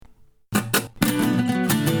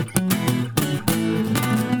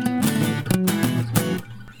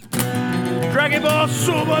Ball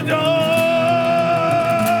Super Dope!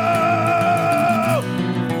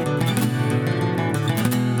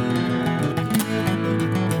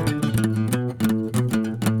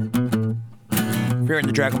 If you're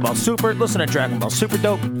into Dragon Ball Super, listen to Dragon Ball Super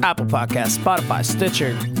Dope, Apple Podcasts, Spotify,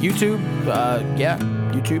 Stitcher, YouTube,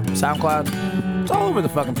 YouTube, SoundCloud. It's all over the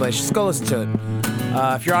fucking place. Just go listen to it.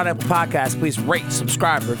 If you're on Apple Podcasts, please rate,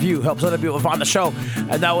 subscribe, review. Helps other people find the show.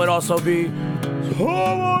 And that would also be...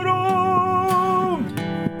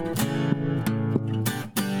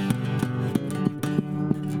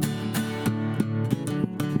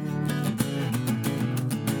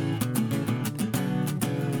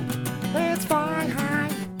 It's fine.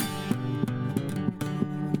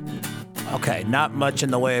 Okay, not much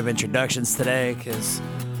in the way of introductions today, because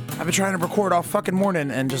I've been trying to record all fucking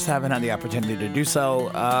morning and just haven't had the opportunity to do so.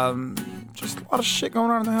 Just a lot of shit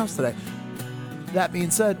going on in the house today. That being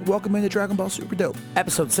said, welcome into Dragon Ball Super Dope.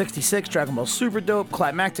 Episode 66, Dragon Ball Super Dope,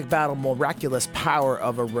 Climactic Battle, Miraculous Power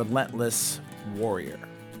of a Relentless Warrior.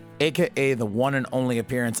 AKA the one and only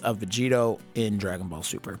appearance of Vegito in Dragon Ball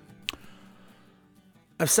Super.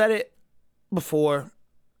 I've said it before.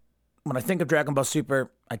 When I think of Dragon Ball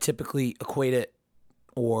Super, I typically equate it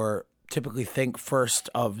or typically think first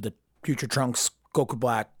of the Future Trunks, Goku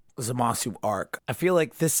Black, Zamasu arc. I feel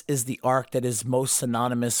like this is the arc that is most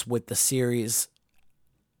synonymous with the series.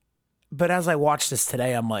 But as I watch this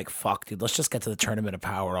today, I'm like, fuck, dude, let's just get to the Tournament of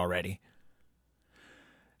Power already.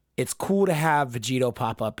 It's cool to have Vegito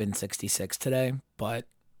pop up in 66 today, but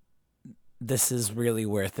this is really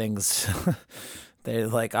where things, they're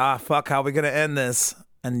like, fuck, how are we going to end this?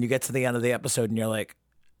 And you get to the end of the episode and you're like,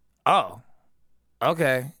 oh,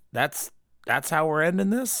 okay, that's how we're ending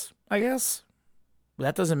this, I guess.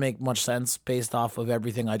 That doesn't make much sense based off of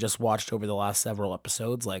everything I just watched over the last several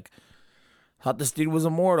episodes. Like, thought this dude was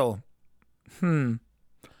immortal.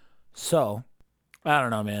 So, I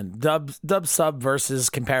don't know, man. Dub sub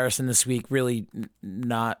versus comparison this week, really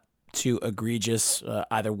not too egregious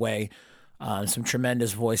either way. Some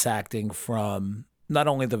tremendous voice acting from not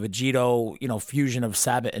only the Vegito, fusion of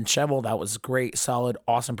Sabbath and Chevel. That was great, solid,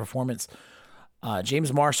 awesome performance.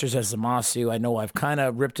 James Marsters as Zamasu. I know I've kind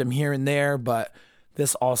of ripped him here and there, but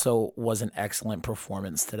this also was an excellent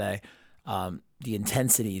performance today. The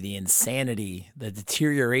intensity, the insanity, the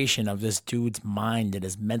deterioration of this dude's mind and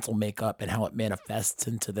his mental makeup and how it manifests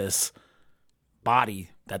into this body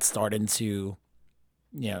that's starting to,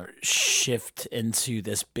 shift into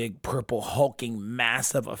this big purple hulking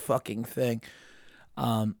mass of a fucking thing.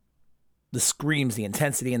 The screams, the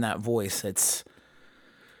intensity in that voice, it's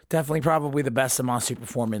definitely probably the best Zamasu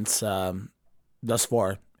performance thus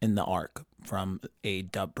far in the arc from a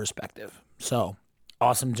dub perspective. So,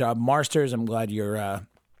 awesome job, Marsters. I'm glad you're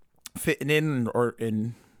fitting in,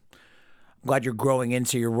 I'm glad you're growing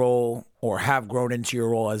into your role or have grown into your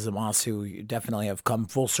role as Zamasu. You definitely have come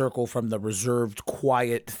full circle from the reserved,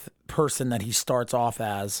 quiet person that he starts off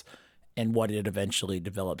as and what it eventually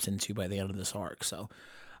develops into by the end of this arc. So,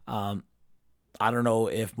 I don't know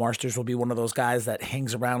if Marsters will be one of those guys that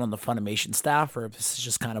hangs around on the Funimation staff or if this is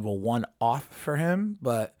just kind of a one-off for him,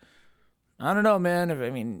 but I don't know,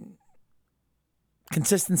 man.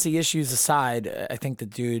 Consistency issues aside, I think the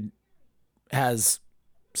dude has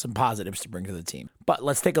some positives to bring to the team. But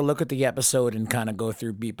let's take a look at the episode and kind of go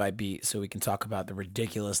through beat by beat so we can talk about the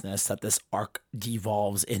ridiculousness that this arc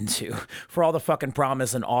devolves into. For all the fucking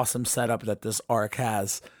promise and awesome setup that this arc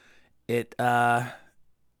has, it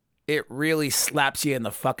really slaps you in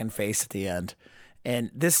the fucking face at the end. And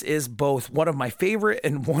this is both one of my favorite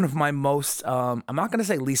and one of my most, I'm not going to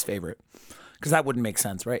say least favorite, because that wouldn't make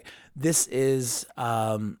sense, right? This is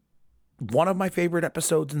one of my favorite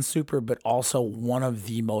episodes in Super, but also one of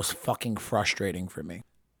the most fucking frustrating for me.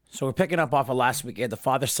 So we're picking up off of last week. The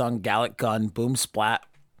father-son Gallic gun, boom, splat,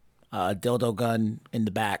 dildo gun in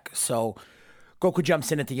the back. So Goku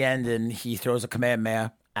jumps in at the end and he throws a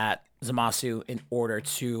Kamehameha at Zamasu in order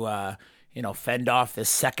to, fend off this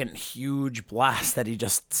second huge blast that he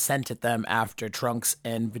just sent at them after Trunks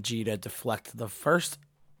and Vegeta deflect the first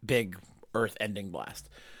big earth-ending blast.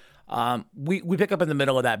 We pick up in the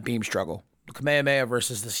middle of that beam struggle. Kamehameha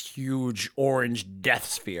versus this huge orange death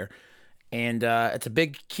sphere. And it's a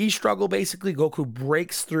big key struggle, basically. Goku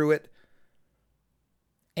breaks through it.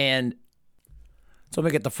 And so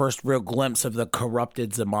we get the first real glimpse of the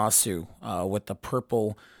corrupted Zamasu with the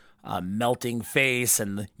purple melting face.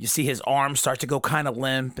 And you see his arms start to go kind of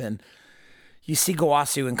limp. And you see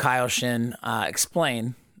Gowasu and Kaioshin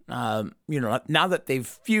explain, now that they've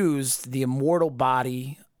fused the immortal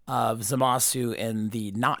body of Zamasu and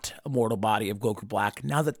the not immortal body of Goku Black,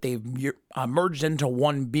 now that they've merged into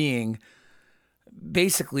one being,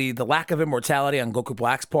 basically the lack of immortality on Goku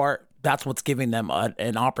Black's part, that's what's giving them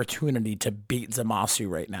an opportunity to beat Zamasu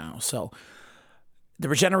right now. So the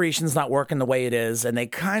regeneration's not working the way it is, and they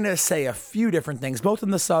kind of say a few different things, both in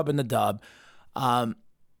the sub and the dub,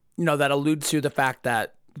 that allude to the fact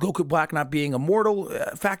that Goku Black not being immortal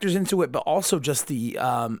factors into it, but also just the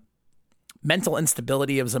mental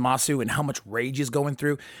instability of Zamasu and how much rage he's going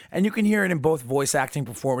through. And you can hear it in both voice acting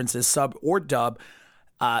performances, sub or dub,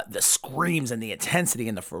 the screams and the intensity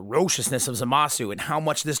and the ferociousness of Zamasu and how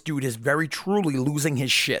much this dude is very truly losing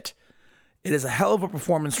his shit. It is a hell of a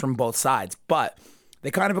performance from both sides, but they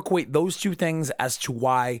kind of equate those two things as to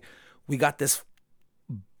why we got this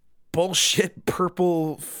bullshit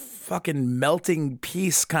purple fucking melting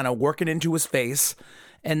piece kind of working into his face,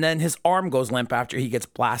 and then his arm goes limp after he gets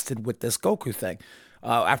blasted with this Goku thing,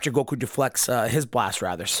 after Goku deflects his blast,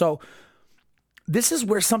 rather. So this is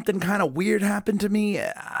where something kind of weird happened to me.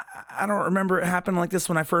 I don't remember it happening like this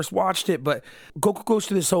when I first watched it, but Goku goes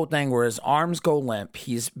through this whole thing where his arms go limp.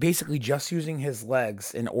 He's basically just using his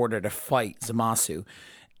legs in order to fight Zamasu.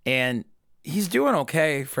 And he's doing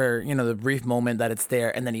okay for, the brief moment that it's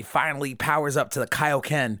there. And then he finally powers up to the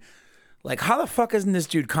Kaioken. Like, how the fuck isn't this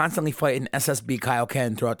dude constantly fighting SSB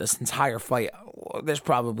Kaioken throughout this entire fight? There's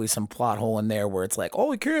probably some plot hole in there where it's like,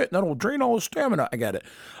 oh, he can't, that'll drain all his stamina. I get it.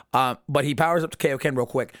 But he powers up to Kaioken real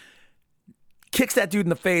quick. Kicks that dude in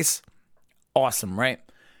the face. Awesome, right?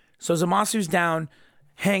 So Zamasu's down,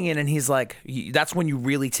 hanging, and he's like, that's when you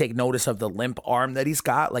really take notice of the limp arm that he's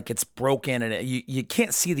got. Like, it's broken, and you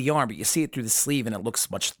can't see the arm, but you see it through the sleeve, and it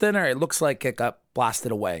looks much thinner. It looks like it got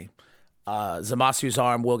blasted away. Zamasu's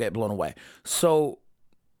arm will get blown away. So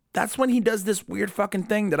that's when he does this weird fucking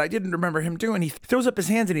thing that I didn't remember him doing. He throws up his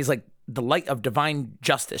hands, and he's like, the light of divine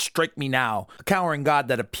justice, strike me now. A cowering god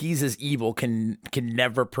that appeases evil can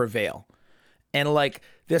never prevail. And like,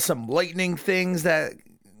 there's some lightning things that,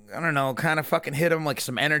 I don't know, kind of fucking hit him, like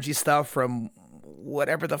some energy stuff from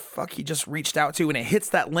whatever the fuck he just reached out to, and it hits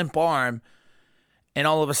that limp arm, and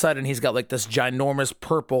all of a sudden he's got like this ginormous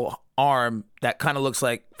purple arm that kind of looks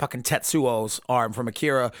like fucking Tetsuo's arm from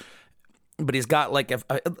Akira, but he's got like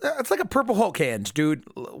it's like a purple Hulk hand, dude.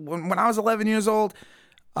 When I was 11 years old,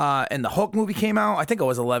 and the Hulk movie came out, I think I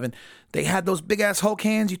was 11, they had those big ass Hulk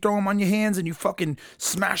hands. You throw them on your hands and you fucking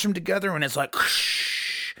smash them together, and it's like,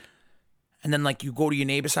 and then like you go to your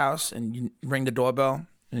neighbor's house and you ring the doorbell,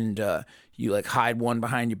 and you like hide one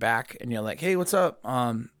behind your back, and you're like, hey, what's up,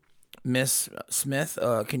 Miss Smith,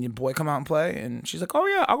 can your boy come out and play? And she's like, oh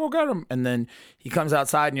yeah, I'll go get him. And then he comes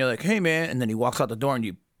outside and you're like, hey man, and then he walks out the door and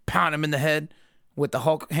you pound him in the head with the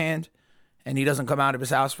Hulk hand, and he doesn't come out of his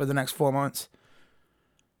house for the next 4 months.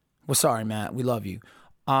 Well, sorry, Matt, we love you.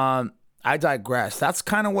 I digress. That's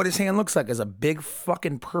kind of what his hand looks like, is a big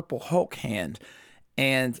fucking purple Hulk hand.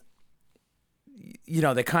 And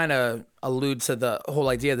they kind of allude to the whole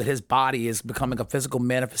idea that his body is becoming a physical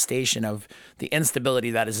manifestation of the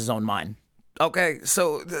instability that is his own mind. Okay,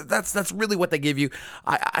 so that's really what they give you.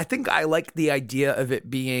 I think I like the idea of it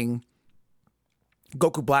being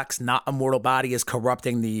Goku Black's not immortal body is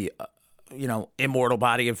corrupting the, immortal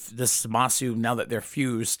body of this Zamasu now that they're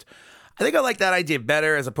fused. I think I like that idea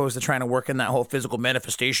better as opposed to trying to work in that whole physical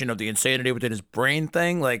manifestation of the insanity within his brain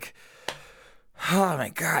thing. Like, oh my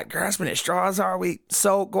God, grasping at straws, are we?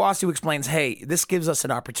 So Gowasu explains, hey, this gives us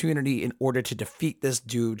an opportunity in order to defeat this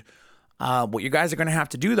dude. What you guys are going to have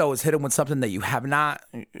to do, though, is hit him with something that you have not,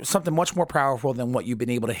 something much more powerful than what you've been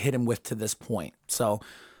able to hit him with to this point. So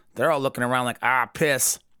they're all looking around like,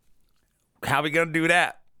 piss. How are we going to do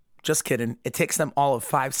that? Just kidding. It takes them all of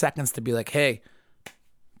 5 seconds to be like, hey,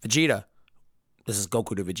 Vegeta, this is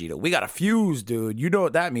Goku to Vegeta. We got to fuse, dude. You know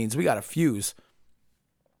what that means. We got to fuse.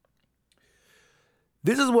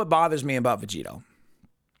 This is what bothers me about Vegeta.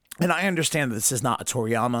 And I understand that this is not a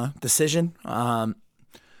Toriyama decision. Toriyama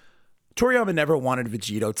never wanted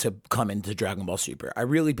Vegito to come into Dragon Ball Super. I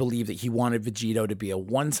really believe that he wanted Vegito to be a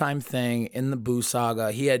one-time thing in the Buu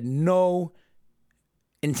saga. He had no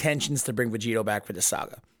intentions to bring Vegito back for the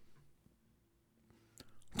saga.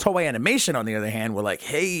 Toei Animation, on the other hand, were like,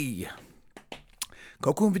 hey,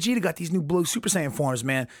 Goku and Vegeta got these new blue Super Saiyan forms,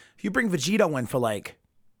 man. If you bring Vegito in for like,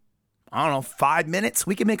 I don't know, 5 minutes,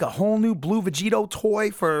 we can make a whole new blue Vegito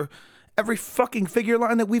toy for every fucking figure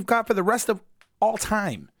line that we've got for the rest of all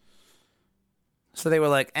time. So they were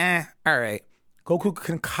like, all right. Goku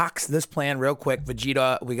concocts this plan real quick.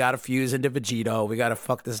 Vegeta, we got to fuse into Vegito. We got to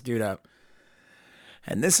fuck this dude up.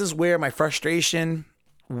 And this is where my frustration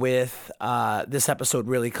with this episode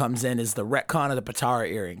really comes in, is the retcon of the Patara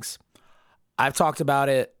earrings. I've talked about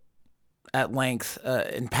it at length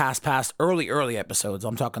in past early episodes.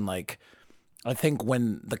 I'm talking like I think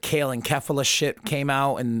when the Kale and Kefala shit came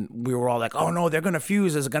out and we were all like, oh no, they're going to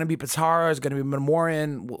fuse. Is it going to be Patara? Is it going to be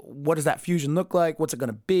Memorian? What does that fusion look like? What's it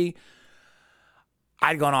going to be?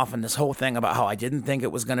 I'd gone off on this whole thing about how I didn't think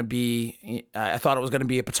it was going to be, I thought it was going to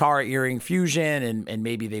be a Patara earring fusion and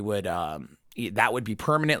maybe they would, that would be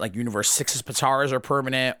permanent, like Universe 6's Pataras are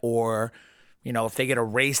permanent, or, you know, if they get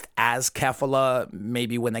erased as Kefala,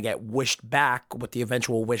 maybe when they get wished back, what the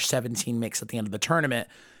eventual Wish 17 makes at the end of the tournament,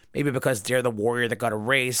 maybe because they're the warrior that got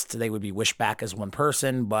erased, they would be wished back as one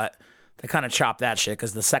person, but they kind of chop that shit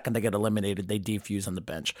because the second they get eliminated, they defuse on the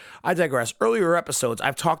bench. I digress. Earlier episodes,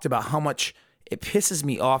 I've talked about how much it pisses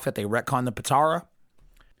me off that they retcon the Patara.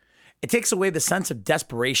 It takes away the sense of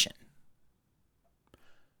desperation.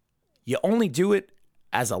 You only do it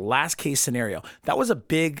as a last case scenario. That was a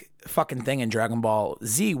big fucking thing in Dragon Ball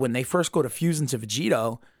Z when they first go to fuse into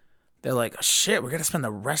Vegito. They're like, oh, shit, we're going to spend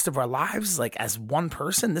the rest of our lives like as one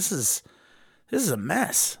person? This is a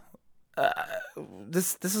mess.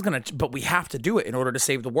 This is going to, but we have to do it in order to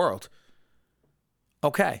save the world.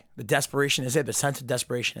 Okay, the desperation is there. The sense of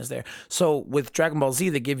desperation is there. So with Dragon Ball Z,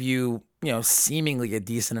 they give you, you know, seemingly a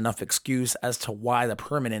decent enough excuse as to why the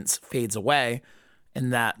permanence fades away, in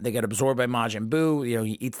that they get absorbed by Majin Buu. You know,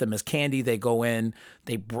 he eats them as candy. They go in.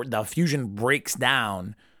 The fusion breaks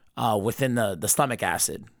down within the stomach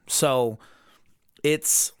acid. So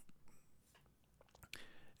it's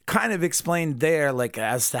kind of explained there, like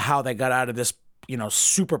as to how they got out of this, you know,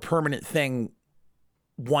 super permanent thing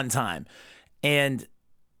one time. And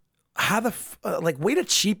how the way to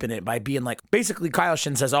cheapen it by being like, basically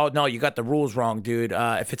Kaioshin says, oh no, you got the rules wrong, dude.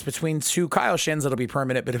 If it's between two Kaioshins, it'll be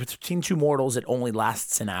permanent, but if it's between two mortals, it only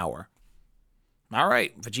lasts an hour. All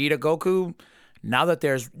right, Vegeta, Goku, now that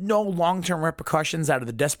there's no long-term repercussions out of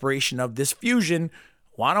the desperation of this fusion,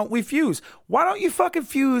 why don't we fuse? Why don't you fucking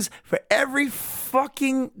fuse for every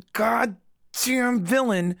fucking goddamn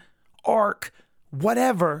villain, arc,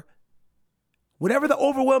 whatever the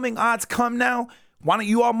overwhelming odds come now? Why don't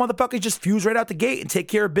you all motherfuckers just fuse right out the gate and take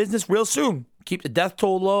care of business real soon? Keep the death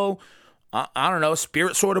toll low. I don't know,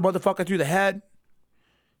 spirit sword a motherfucker through the head.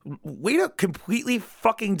 Way to completely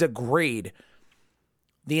fucking degrade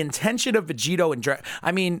the intention of Vegito and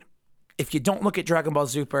I mean, if you don't look at Dragon Ball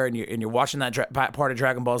Super and you're watching that part of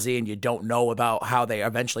Dragon Ball Z and you don't know about how they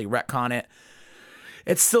eventually retcon it,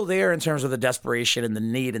 it's still there in terms of the desperation and the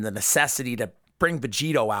need and the necessity to bring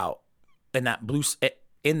Vegito out in that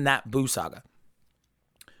Blue Saga.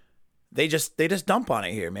 They just dump on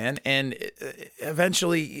it here, man. And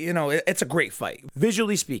eventually, you know, it's a great fight.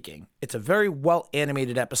 Visually speaking, it's a very well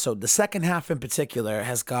animated episode. The second half in particular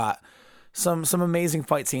has got some amazing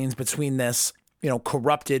fight scenes between this, you know,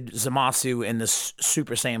 corrupted Zamasu and this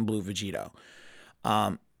Super Saiyan Blue Vegito.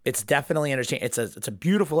 It's definitely entertaining. It's a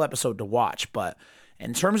beautiful episode to watch, but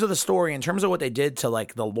in terms of the story, in terms of what they did to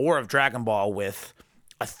like the lore of Dragon Ball with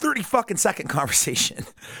a 30 fucking second conversation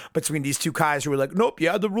between these two guys who were like, nope, you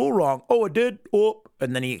had the rule wrong. Oh, I did. Oh,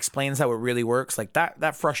 and then he explains how it really works. Like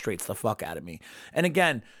that frustrates the fuck out of me. And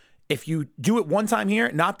again, if you do it one time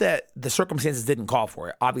here, not that the circumstances didn't call for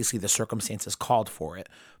it. Obviously the circumstances called for it,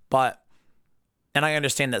 but, and I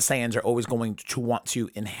understand that Saiyans are always going to want to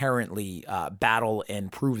inherently battle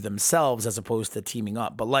and prove themselves as opposed to teaming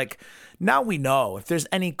up. But like, now we know if there's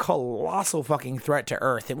any colossal fucking threat to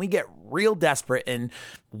Earth and we get real desperate and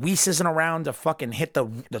Whis isn't around to fucking hit the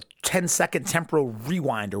 10-second temporal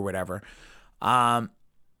rewind or whatever, we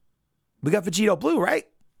got Vegito Blue, right?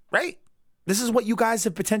 Right? This is what you guys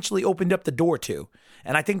have potentially opened up the door to.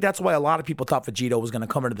 And I think that's why a lot of people thought Vegito was going to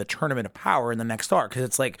come into the Tournament of Power in the next arc, because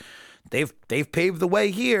it's like, they've paved the way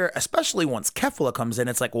here, especially once Kefla comes in.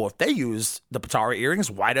 It's like, well, if they use the Patara earrings,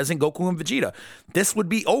 why doesn't Goku and Vegeta? This would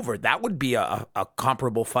be over. That would be a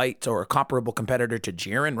comparable fight or a comparable competitor to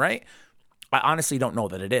Jiren, right? I honestly don't know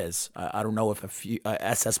that it is. I don't know if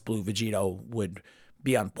SS Blue Vegito would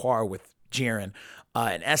be on par with Jiren.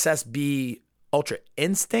 An SSB Ultra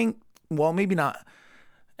Instinct, well, maybe not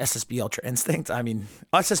SSB Ultra Instinct. I mean,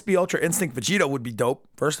 SSB Ultra Instinct Vegito would be dope.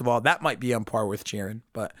 First of all, that might be on par with Jiren,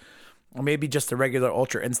 but... or maybe just the regular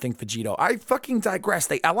Ultra Instinct Vegito. I fucking digress.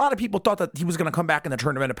 A lot of people thought that he was going to come back in the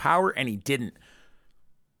Tournament of Power, and he didn't.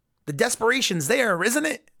 The desperation's there, isn't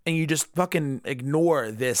it? And you just fucking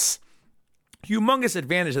ignore this humongous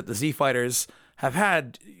advantage that the Z Fighters have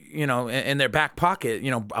had, you know, in their back pocket, you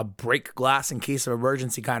know, a break glass in case of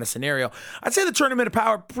emergency kind of scenario. I'd say the Tournament of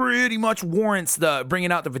Power pretty much warrants the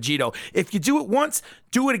bringing out the Vegito. If you do it once,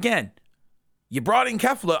 do it again. You brought in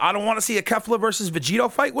Kefla. I don't want to see a Kefla versus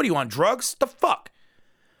Vegito fight. What do you want, drugs? The fuck?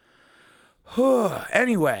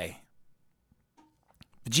 Anyway,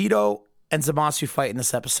 Vegito and Zamasu fight in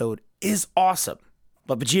this episode is awesome.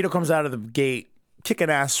 But Vegeta comes out of the gate, kicking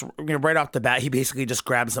ass, right off the bat. He basically just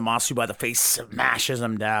grabs Zamasu by the face, smashes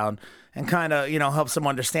him down, and kind of, helps him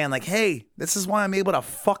understand, like, hey, this is why I'm able to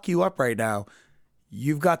fuck you up right now.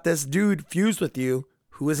 You've got this dude fused with you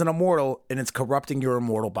who is an immortal, and it's corrupting your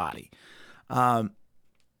immortal body.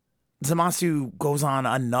 Zamasu goes on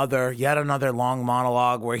yet another long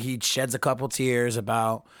monologue where he sheds a couple tears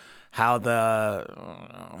about how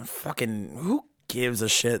who gives a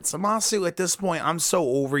shit? Zamasu, at this point, I'm so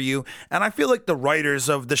over you. And I feel like the writers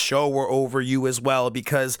of the show were over you as well,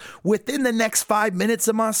 because within the next 5 minutes,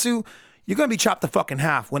 Zamasu, you're going to be chopped the fucking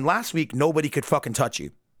half, when last week nobody could fucking touch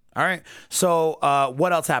you. All right. So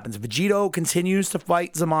what else happens? Vegito continues to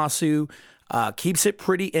fight Zamasu, keeps it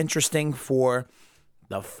pretty interesting for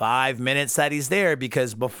the 5 minutes that he's there,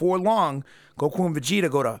 because before long, Goku and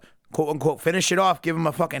Vegeta go to quote unquote finish it off, give him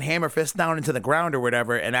a fucking hammer fist down into the ground or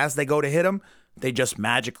whatever. And as they go to hit him, they just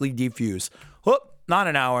magically defuse. Whoop, not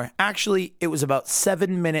an hour. Actually, it was about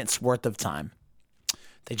 7 minutes worth of time.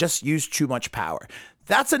 They just used too much power.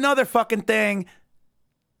 That's another fucking thing.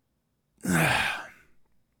 I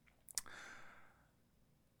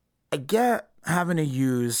get having to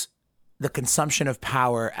use the consumption of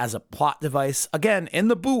power as a plot device, again, in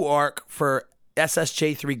the Buu arc, for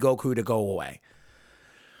SSJ3 Goku to go away.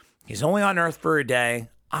 He's only on Earth for a day.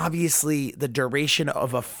 Obviously, the duration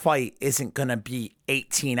of a fight isn't going to be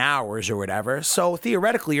 18 hours or whatever. So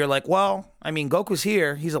theoretically, you're like, well, I mean, Goku's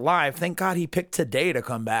here. He's alive. Thank God he picked today to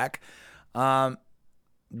come back.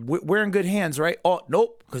 We're in good hands, right? Oh,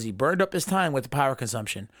 nope, because he burned up his time with the power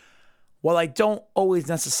consumption. Well, I don't always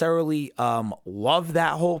necessarily love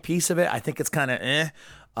that whole piece of it. I think it's kind of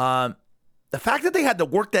the fact that they had to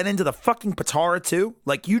work that into the fucking Potara too.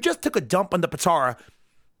 Like, you just took a dump on the Potara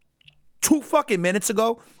 2 fucking minutes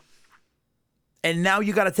ago, and now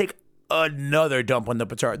you got to take another dump on the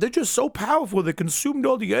Potara. They're just so powerful. They consumed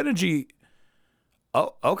all the energy.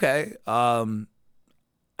 Oh, okay. I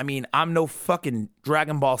mean, I'm no fucking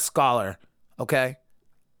Dragon Ball scholar, okay?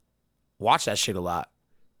 Watch that shit a lot.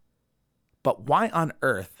 But why on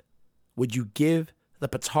earth would you give the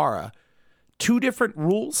Potara 2 different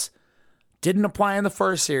rules? Didn't apply in the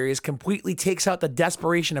first series, completely takes out the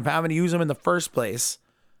desperation of having to use them in the first place.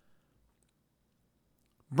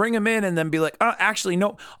 Bring him in and then be like, actually,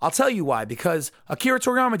 no. I'll tell you why. Because Akira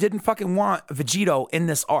Toriyama didn't fucking want Vegito in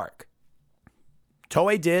this arc.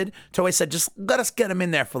 Toei did. Toei said, just let us get him in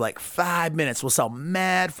there for like 5 minutes. We'll sell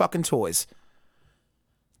mad fucking toys.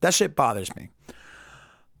 That shit bothers me.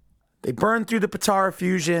 They burn through the Potara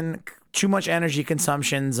fusion, too much energy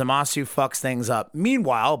consumption. Zamasu fucks things up.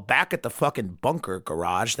 Meanwhile, back at the fucking bunker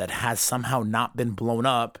garage that has somehow not been blown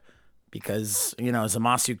up because,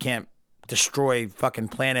 Zamasu can't destroy fucking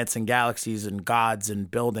planets and galaxies and gods and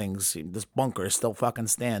buildings. This bunker still fucking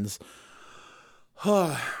stands.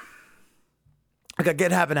 Like, I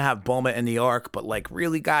get having to have Bulma in the arc, but like,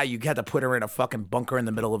 really, guy, you had to put her in a fucking bunker in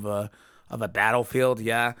the middle of a battlefield.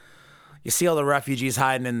 Yeah. You see all the refugees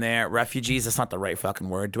hiding in there. Refugees, that's not the right fucking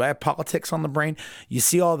word. Do I have politics on the brain? You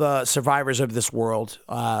see all the survivors of this world,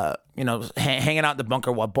 hanging out in the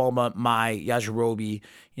bunker while Bulma, Mai, Yajirobe,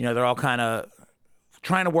 they're all kind of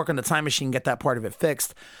trying to work on the time machine, get that part of it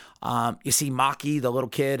fixed. You see Maki, the little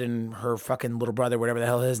kid, and her fucking little brother, whatever the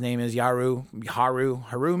hell his name is, Haru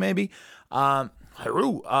maybe.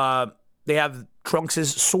 They have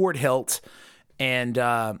Trunks' sword hilt,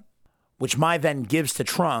 and which Mai then gives to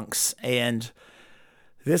Trunks, and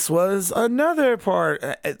this was another part.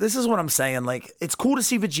 This is what I'm saying. Like, it's cool to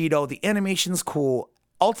see Vegito. The animation's cool.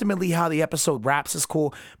 Ultimately, how the episode wraps is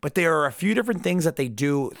cool, but there are a few different things that they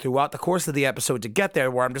do throughout the course of the episode to get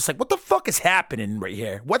there where I'm just like, what the fuck is happening right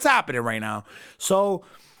here? What's happening right now? So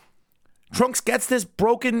Trunks gets this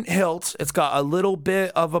broken hilt. It's got a little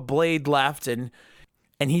bit of a blade left, and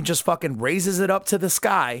he just fucking raises it up to the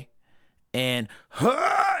sky, and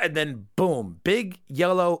then boom, big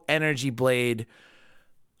yellow energy blade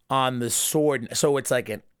on the sword. So it's like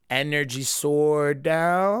an energy sword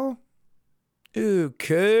now.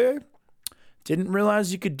 Okay. Didn't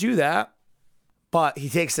realize you could do that. But he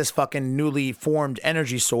takes this fucking newly formed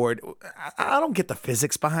energy sword. I don't get the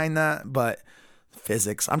physics behind that, but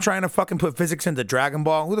physics. I'm trying to fucking put physics into Dragon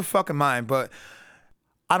Ball. Who the fuck am I? But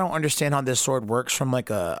I don't understand how this sword works from like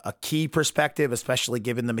a key perspective, especially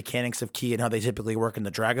given the mechanics of ki and how they typically work in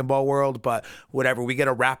the Dragon Ball world. But whatever, we got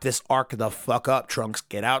to wrap this arc the fuck up, Trunks.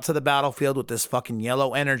 Get out to the battlefield with this fucking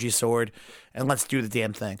yellow energy sword and let's do the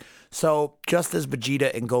damn thing. So just as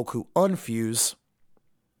Vegeta and Goku unfuse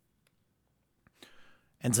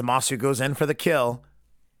and Zamasu goes in for the kill,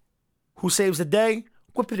 who saves the day?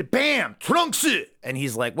 Whippity bam, Trunks! And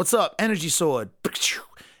he's like, what's up? Energy sword.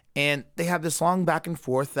 And they have this long back and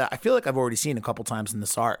forth that I feel like I've already seen a couple times in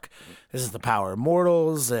this arc. This is the power of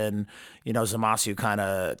mortals, and, Zamasu kind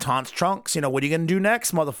of taunts Trunks. What are you going to do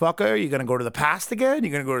next, motherfucker? You going to go to the past again? You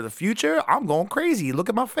going to go to the future? I'm going crazy. Look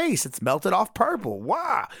at my face. It's melted off purple.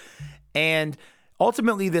 Wow. And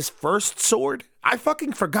ultimately, this first sword, I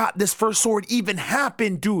fucking forgot this first sword even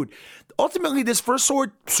happened, dude. Ultimately, this first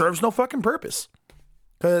sword serves no fucking purpose.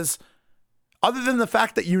 Because other than the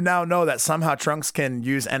fact that you now know that somehow Trunks can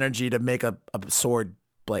use energy to make a sword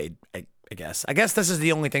blade, I guess. I guess this is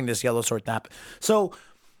the only thing this yellow sword happened. So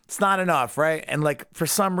it's not enough, right? And for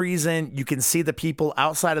some reason, you can see the people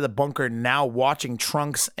outside of the bunker now watching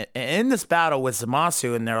Trunks in this battle with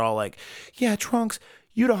Zamasu, and they're all like, yeah, Trunks,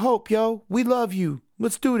 you the hope, yo. We love you.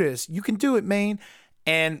 Let's do this. You can do it, man.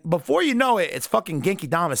 And before you know it, it's fucking Genki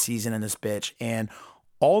Dama season in this bitch, and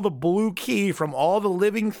all the blue ki from all the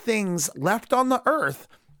living things left on the earth,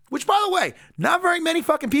 which, by the way, not very many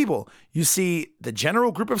fucking people. You see the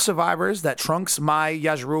general group of survivors that Trunks, Mai,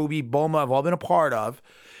 Yajirobe, Bulma have all been a part of.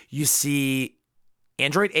 You see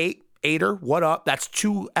Android 8, Aider, what up? That's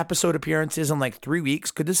 2 episode appearances in 3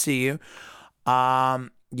 weeks. Good to see you.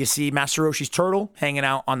 You see Master Roshi's turtle hanging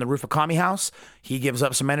out on the roof of Kami House. He gives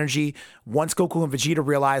up some energy. Once Goku and Vegeta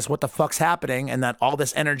realize what the fuck's happening and that all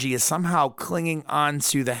this energy is somehow clinging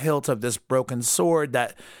onto the hilt of this broken sword,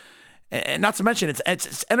 that, and not to mention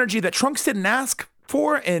it's energy that Trunks didn't ask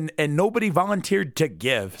for and nobody volunteered to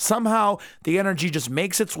give. Somehow the energy just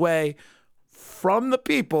makes its way from the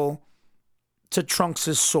people to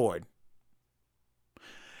Trunks' sword.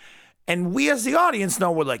 And we as the audience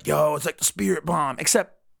know, we're like, yo, it's like the spirit bomb,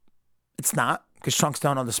 except it's not, because Trunks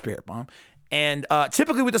don't know the spirit bomb. And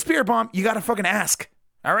typically with the spirit bomb, you got to fucking ask.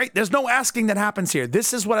 All right? There's no asking that happens here.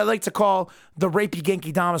 This is what I like to call the rapey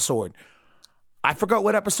Genki Dama sword. I forgot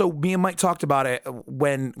what episode me and Mike talked about it,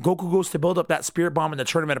 when Goku goes to build up that spirit bomb in the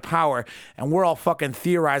Tournament of Power, and we're all fucking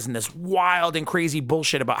theorizing this wild and crazy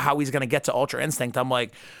bullshit about how he's going to get to Ultra Instinct. I'm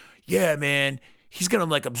like, yeah, man, he's going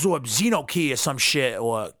to absorb Xeno Ki or some shit,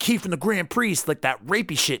 or Ki from the Grand Priest, like that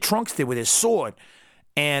rapey shit Trunks did with his sword.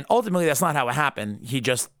 And ultimately, that's not how it happened. He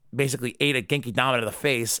just basically ate a Genki Dama to the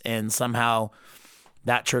face, and somehow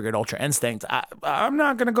that triggered Ultra Instinct. I'm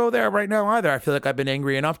not going to go there right now either. I feel like I've been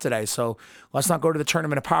angry enough today, so let's not go to the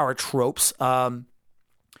Tournament of Power tropes. I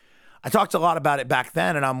talked a lot about it back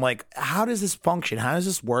then, and I'm like, how does this function? How does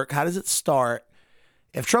this work? How does it start?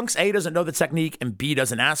 If Trunks A doesn't know the technique and B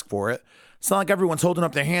doesn't ask for it, it's not like everyone's holding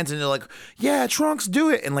up their hands and they're like, yeah, Trunks, do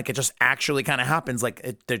it. And it just actually kind of happens.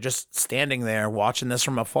 They're just standing there watching this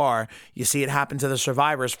from afar. You see it happen to the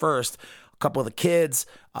survivors first. A couple of the kids,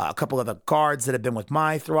 a couple of the guards that have been with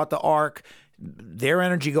Mai throughout the arc, their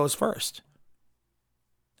energy goes first.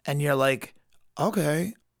 And you're like,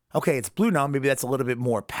 okay, it's blue now. Maybe that's a little bit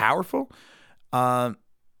more powerful. And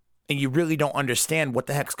you really don't understand what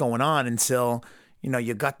the heck's going on until,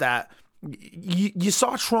 you got that. You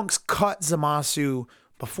saw Trunks cut Zamasu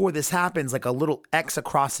before this happens, like a little X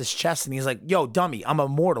across his chest, and he's like, yo, dummy, I'm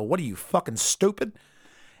immortal. What are you, fucking stupid?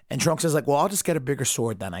 And Trunks is like, well, I'll just get a bigger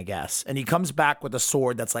sword then, I guess. And he comes back with a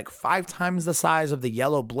sword that's 5 times the size of the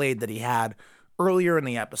yellow blade that he had earlier in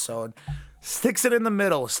the episode, sticks it in the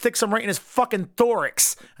middle, sticks him right in his fucking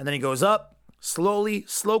thorax, and then he goes up, slowly,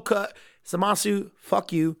 slow cut, Zamasu,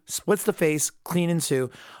 fuck you, splits the face, clean in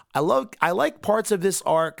 2. I like parts of this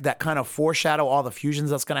arc that kind of foreshadow all the fusions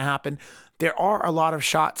that's going to happen. There are a lot of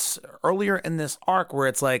shots earlier in this arc where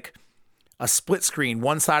it's like a split screen.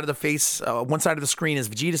 One side of the screen is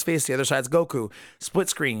Vegeta's face, the other side's Goku. Split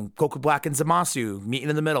screen, Goku Black and Zamasu meeting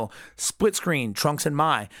in the middle. Split screen, Trunks and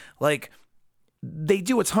Mai. They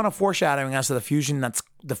do a ton of foreshadowing as to the fusing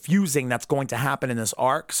that's going to happen in this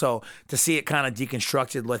arc. So to see it kind of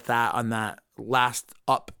deconstructed with that on that last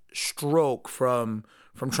up stroke from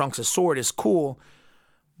Trunks' sword is cool.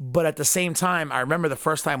 But at the same time, I remember the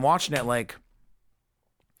first time watching it,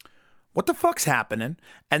 what the fuck's happening?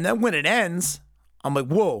 And then when it ends, I'm like,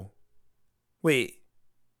 whoa, wait,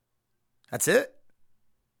 that's it?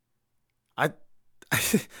 I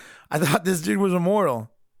thought this dude was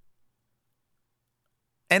immortal.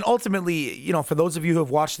 And ultimately, for those of you who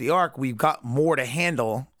have watched the arc, we've got more to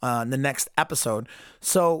handle in the next episode.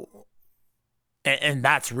 So, and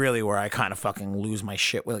that's really where I kind of fucking lose my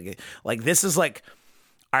shit. This is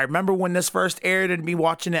I remember when this first aired and me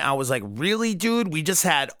watching it, I was like, really, dude? We just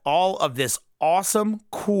had all of this awesome,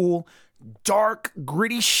 cool, dark,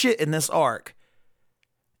 gritty shit in this arc.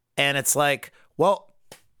 And it's like, well,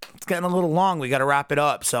 it's getting a little long. We got to wrap it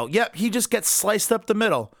up. So, yep, he just gets sliced up the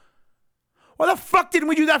middle. Why the fuck didn't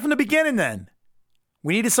we do that from the beginning then?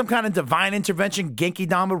 We needed some kind of divine intervention, Genki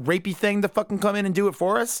Dama, rapey thing to fucking come in and do it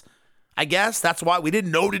for us? I guess that's why we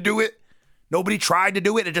didn't know to do it. Nobody tried to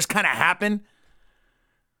do it. It just kind of happened.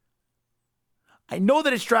 I know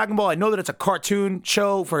that it's Dragon Ball. I know that it's a cartoon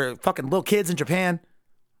show for fucking little kids in Japan.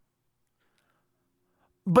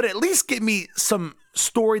 But at least give me some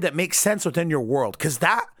story that makes sense within your world. Because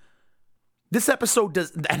this episode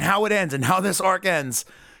does, and how it ends and how this arc ends,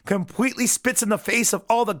 completely spits in the face of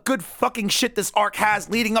all the good fucking shit this arc has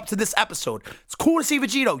leading up to this episode. It's cool to see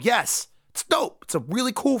Vegito. Yes, it's dope. It's a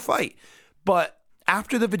really cool fight. But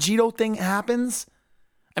after the Vegito thing happens,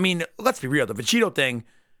 I mean, let's be real. The Vegito thing,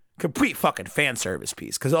 complete fucking fan service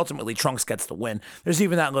piece, because ultimately Trunks gets the win. There's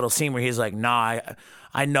even that little scene where he's like, nah,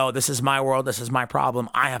 I know this is my world. This is my problem.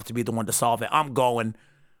 I have to be the one to solve it. I'm going.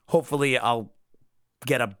 Hopefully I'll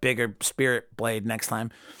get a bigger spirit blade next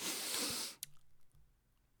time.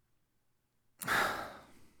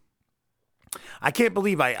 I can't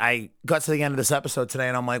believe I got to the end of this episode today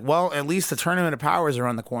and I'm like, well, at least the Tournament of Powers are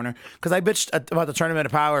around the corner. Because I bitched about the Tournament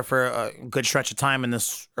of Power for a good stretch of time in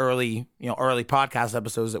this early podcast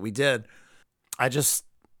episodes that we did. I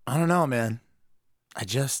don't know, man. I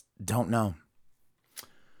just don't know.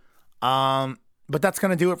 But that's going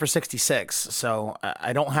to do it for 66. So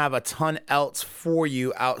I don't have a ton else for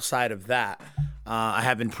you outside of that. I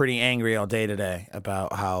have been pretty angry all day today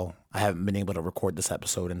about how I haven't been able to record this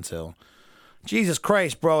episode until... Jesus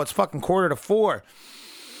Christ, bro. It's fucking 3:45.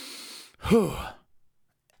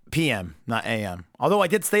 PM, not AM. Although I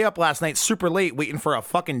did stay up last night super late waiting for a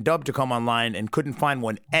fucking dub to come online and couldn't find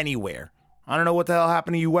one anywhere. I don't know what the hell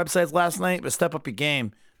happened to you websites last night, but step up your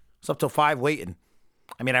game. I was up till 5 waiting.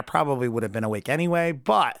 I mean, I probably would have been awake anyway,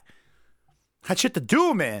 but had shit to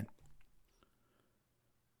do, man.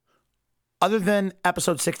 Other than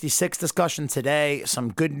episode 66 discussion today,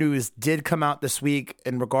 some good news did come out this week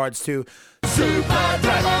in regards to Super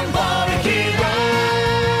Dragon Ball Heroes.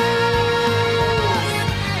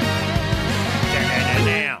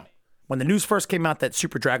 When the news first came out that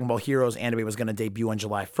Super Dragon Ball Heroes anime was going to debut on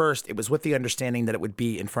July 1st, it was with the understanding that it would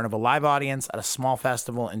be in front of a live audience at a small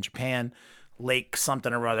festival in Japan, Lake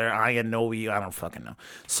something or other, I don't fucking know.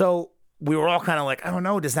 So we were all kind of like, I don't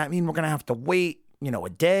know, does that mean we're going to have to wait a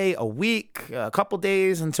day, a week, a couple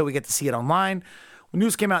days until we get to see it online? When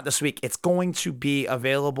news came out this week, it's going to be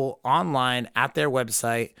available online at their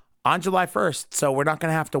website on July 1st. So we're not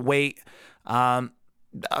going to have to wait. A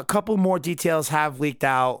couple more details have leaked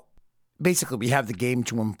out. Basically, we have the game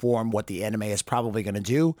to inform what the anime is probably going to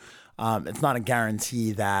do. It's not a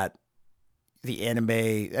guarantee that the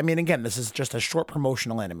anime, I mean, again, this is just a short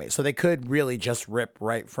promotional anime. So they could really just rip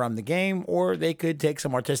right from the game, or they could take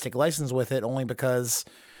some artistic license with it mainly because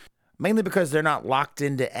they're not locked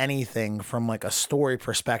into anything from like a story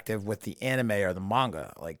perspective with the anime or the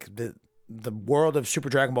manga. Like the world of Super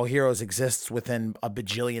Dragon Ball Heroes exists within a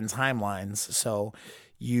bajillion timelines. So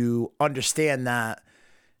you understand that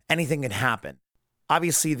anything can happen.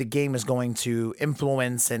 Obviously, the game is going to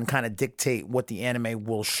influence and kind of dictate what the anime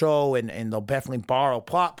will show, and they'll definitely borrow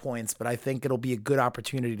plot points, but I think it'll be a good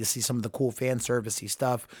opportunity to see some of the cool fan servicey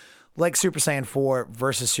stuff, like Super Saiyan 4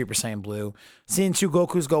 versus Super Saiyan Blue. Seeing two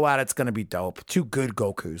Gokus go at it's going to be dope. Two good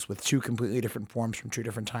Gokus with two completely different forms from two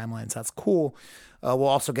different timelines. That's cool. We'll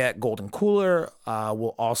also get Golden Cooler.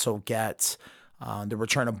 We'll also get the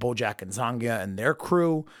return of Bojack and Zangia and their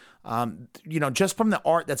crew. Just from the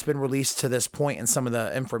art that's been released to this point and some of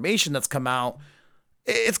the information that's come out,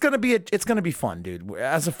 it's gonna be fun, dude.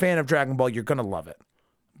 As a fan of Dragon Ball, you're gonna love it.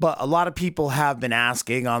 But a lot of people have been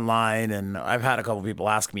asking online, and I've had a couple people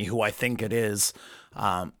ask me who I think it is,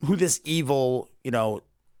 who this evil,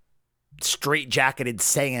 straight-jacketed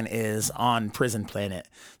Saiyan is on Prison Planet.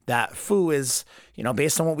 That Fu is,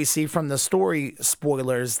 based on what we see from the story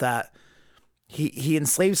spoilers, that He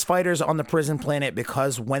enslaves fighters on the prison planet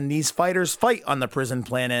because when these fighters fight on the prison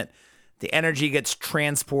planet, the energy gets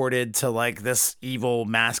transported to like this evil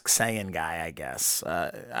Masked Saiyan guy, I guess.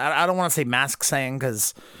 I don't want to say Masked Saiyan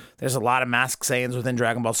because there's a lot of Masked Saiyans within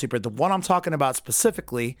Dragon Ball Super. The one I'm talking about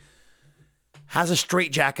specifically has a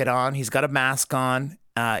straight jacket on. He's got a mask on.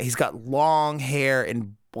 He's got long hair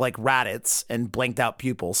and like Raditz and blanked out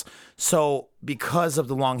pupils. So because of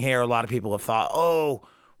the long hair, a lot of people have thought, oh,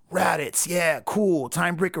 Raditz, yeah, cool.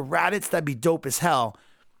 Timebreaker Raditz, that'd be dope as hell.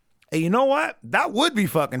 And you know what? That would be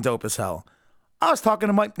fucking dope as hell. I was talking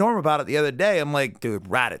to Mike Norm about it the other day. I'm like, dude,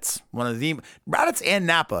 Raditz and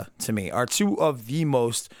Nappa, to me, are two of the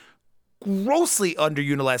most grossly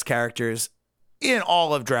underutilized characters in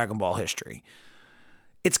all of Dragon Ball history.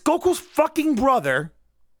 It's Goku's fucking brother,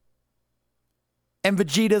 and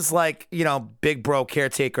Vegeta's like, big bro,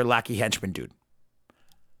 caretaker, lackey henchman dude.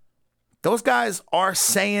 Those guys are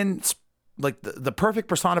Saiyans, like the perfect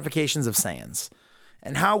personifications of Saiyans.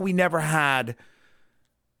 and how we never had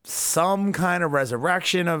some kind of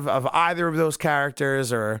resurrection of either of those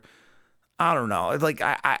characters, or I don't know. Like,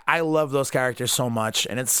 I love those characters so much,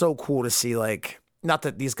 and it's so cool to see, like, not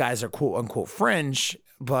that these guys are quote unquote fringe,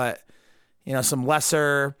 but, you know, some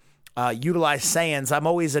lesser utilized Saiyans. I'm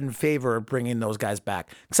always in favor of bringing those guys back,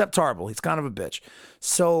 except Tarble. He's kind of a bitch.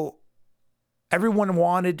 So everyone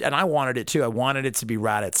wanted, and I wanted it too. I wanted it to be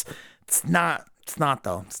Raditz. It's not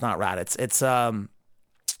though. It's not Raditz. It's, you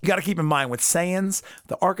got to keep in mind with Saiyans,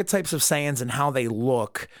 the archetypes of Saiyans and how they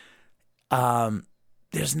look,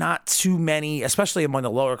 there's not too many, especially among the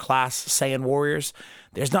lower class Saiyan warriors,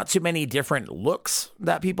 there's not too many different looks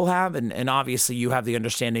that people have. And obviously you have the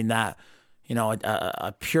understanding that, you know,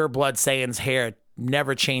 a pure blood Saiyan's hair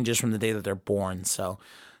never changes from the day that they're born. So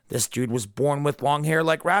this dude was born with long hair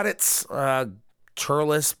like Raditz.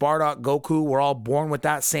 Turles, Bardock, Goku were all born with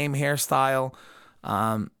that same hairstyle.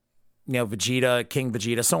 You know, Vegeta, King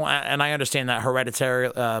Vegeta. So, and I understand that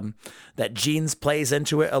hereditary, that genes plays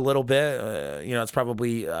into it a little bit. You know, it's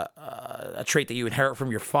probably a trait that you inherit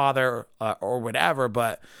from your father or whatever.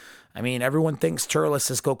 But I mean, everyone thinks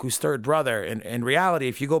Turles is Goku's third brother. In reality,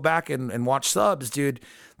 if you go back and watch subs, dude,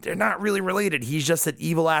 they're not really related. He's just an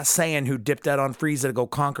evil ass Saiyan who dipped out on Frieza to go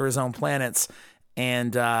conquer his own planets.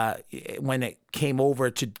 And when it came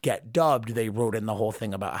over to get dubbed, they wrote in the whole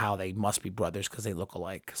thing about how they must be brothers because they look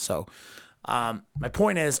alike. So my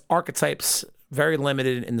point is, archetypes very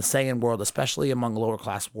limited in the Saiyan world, especially among lower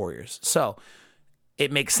class warriors. So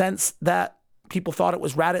it makes sense that people thought it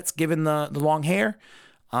was Raditz given the long hair,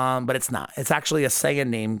 but it's not. It's actually a Saiyan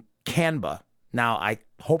named Kanba. Now, I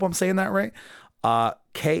hope I'm saying that right. Kanba.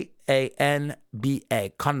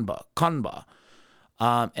 Kanba.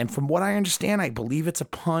 And from what I understand, I believe it's a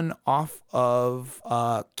pun off of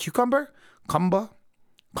cucumber, Kanba,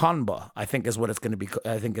 I think is what it's going to be.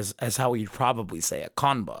 I think is how you'd probably say it.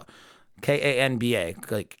 Kanba,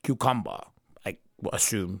 Kanba, like cucumber. I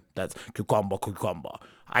assume that's cucumber.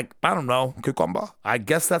 I don't know, cucumber. I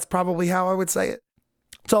guess that's probably how I would say it.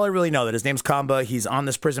 That's all I really know. That his name's Kanba. He's on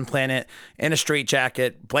this prison planet in a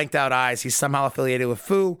straitjacket, blanked out eyes. He's somehow affiliated with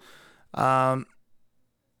Fu.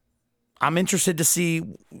 I'm interested to see,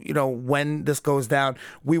 you know, when this goes down.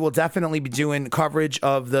 We will definitely be doing coverage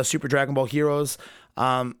of the Super Dragon Ball Heroes.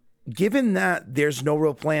 Given that there's no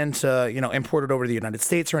real plan to, you know, import it over to the United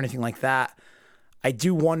States or anything like that, I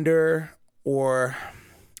do wonder, or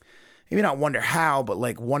maybe not wonder how, but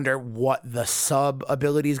like wonder what the sub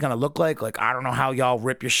ability is going to look like. Like, I don't know how y'all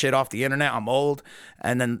rip your shit off the internet. I'm old.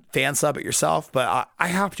 And then fan sub it yourself. But I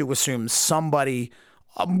have to assume somebody,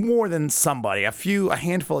 more than somebody, a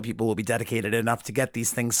handful of people will be dedicated enough to get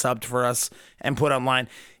these things subbed for us and put online.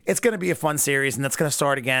 It's going to be a fun series, and that's going to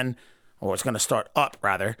start again, or it's going to start up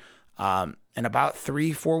rather, in about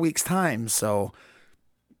 3-4 weeks time. So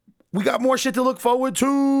we got more shit to look forward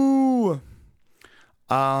to.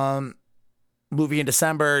 Movie in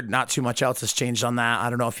December, not too much else has changed on that. I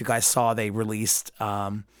don't know if you guys saw, they released,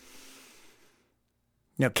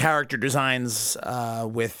 character designs,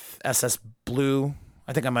 with SS Blue.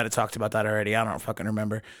 I think I might have talked about that already. I don't fucking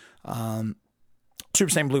remember. Super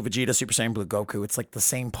Saiyan Blue Vegeta, Super Saiyan Blue Goku. It's like the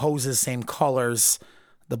same poses, same colors.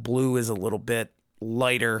 The blue is a little bit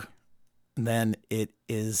lighter than it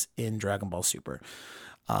is in Dragon Ball Super.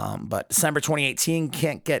 But December 2018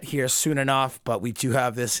 can't get here soon enough, but we do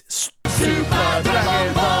have this Super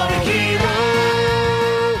Dragon Ball Hero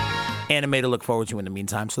anime to look forward to in the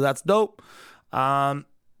meantime. So that's dope.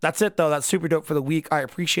 That's it, though. That's super dope for the week. I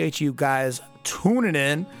appreciate you guys tuning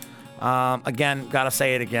in. Again, gotta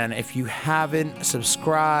say it again. If you haven't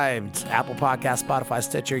subscribed, Apple Podcasts, Spotify,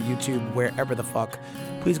 Stitcher, YouTube, wherever the fuck,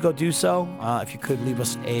 please go do so. If you could leave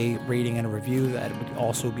us a rating and a review, that would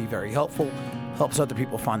also be very helpful. Helps other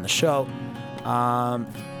people find the show.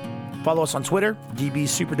 Follow us on Twitter, DB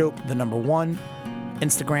Superdope, the number 1.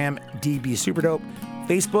 Instagram, DB Superdope.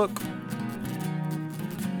 Facebook,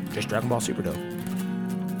 just Dragon Ball Superdope.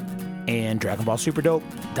 And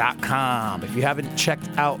DragonBallSuperDope.com. If you haven't checked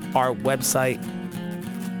out our website,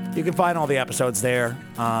 you can find all the episodes there.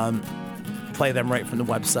 Play them right from the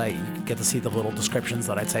website. You can get to see the little descriptions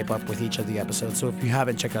that I type up with each of the episodes. So if you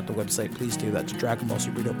haven't checked out the website, please do that to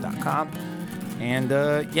DragonBallSuperDope.com. And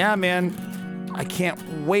yeah, man, I can't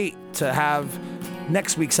wait to have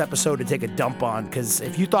next week's episode to take a dump on. Because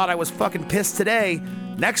if you thought I was fucking pissed today,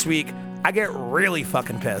 next week I get really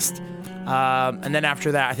fucking pissed. And then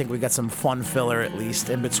after that, I think we got some fun filler, at least,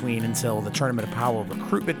 in between until the Tournament of Power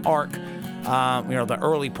recruitment arc. The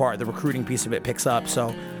early part, the recruiting piece of it picks up.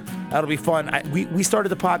 So that'll be fun. We started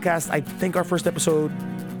the podcast. I think our first episode,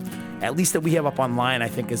 at least that we have up online, I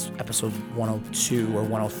think is episode 102 or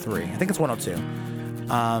 103. I think it's 102.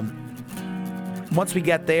 Once we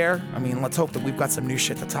get there, I mean, let's hope that we've got some new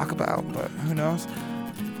shit to talk about, but who knows?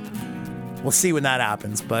 We'll see when that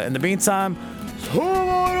happens. But in the meantime,